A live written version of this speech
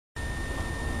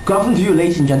Good afternoon to you,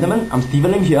 ladies and gentlemen. I'm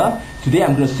Stephen Lim here. Today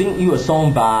I'm going to sing you a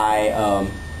song by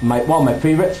one of my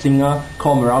favorite singer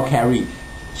called Mariah Carey,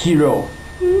 Hero.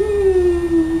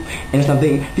 And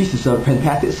something, this is a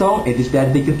fantastic song. It is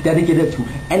dedicated to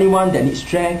anyone that needs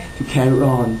strength to carry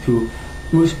on, to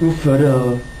move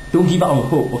further. Don't give up on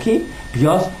hope, okay?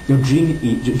 Because your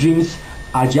dreams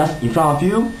are just in front of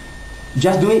you.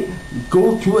 Just do it.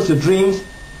 Go towards your dreams.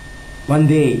 One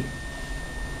day,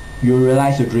 you'll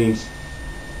realize your dreams.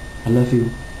 I love you.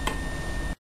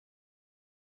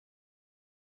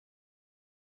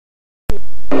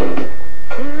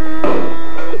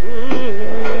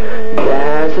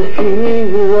 There's a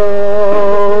hero.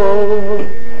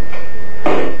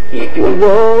 If you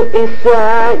know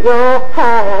inside your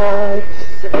heart,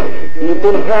 you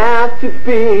don't have to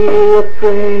be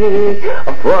afraid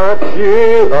of what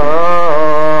you are.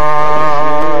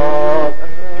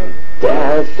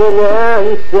 There's an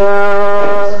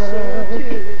answer.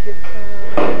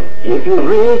 If you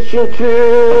reach into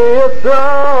your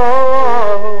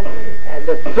soul, and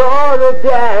the sorrow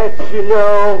that you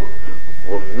know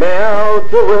will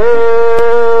melt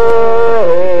away,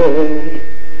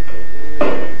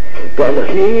 then the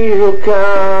hero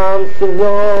comes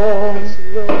along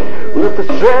with the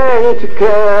strength to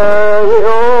carry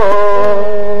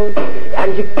on, and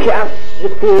you cast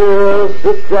your fears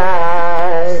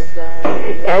aside,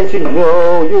 and you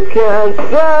know you can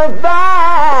survive.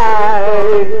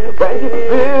 When you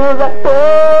feel that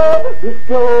hope is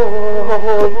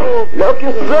gone, look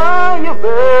inside your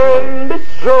brain, be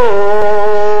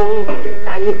strong,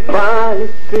 and you finally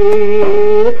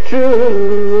see the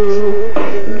truth.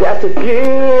 That's what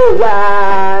you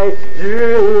like to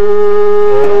do.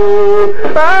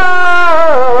 Oh,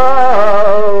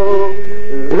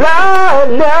 Lord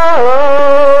knows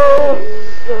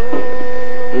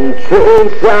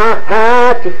dreams are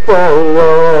hard to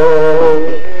follow,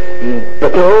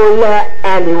 but don't let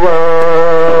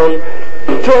anyone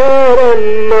turn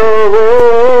them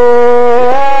away.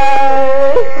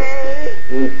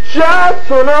 Just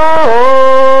hold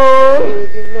on,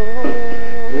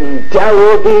 there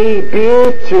will be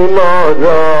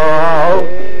tomorrow,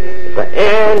 but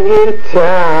any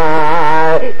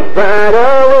time, find a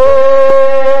way.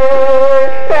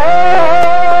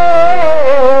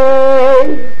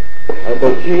 And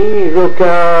the hero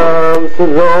comes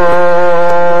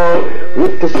along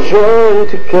with the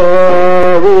strength to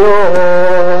carry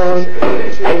on,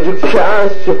 and you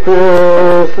cast your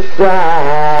fears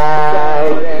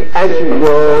aside, and you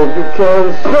know you can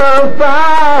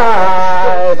survive.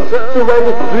 So when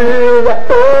you feel that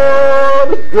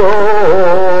hope is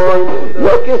gone,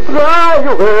 look inside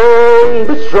your way,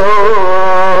 be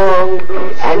strong,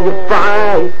 and you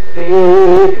finally see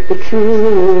the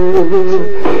truth.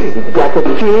 Like a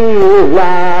true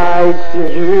light in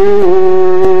you.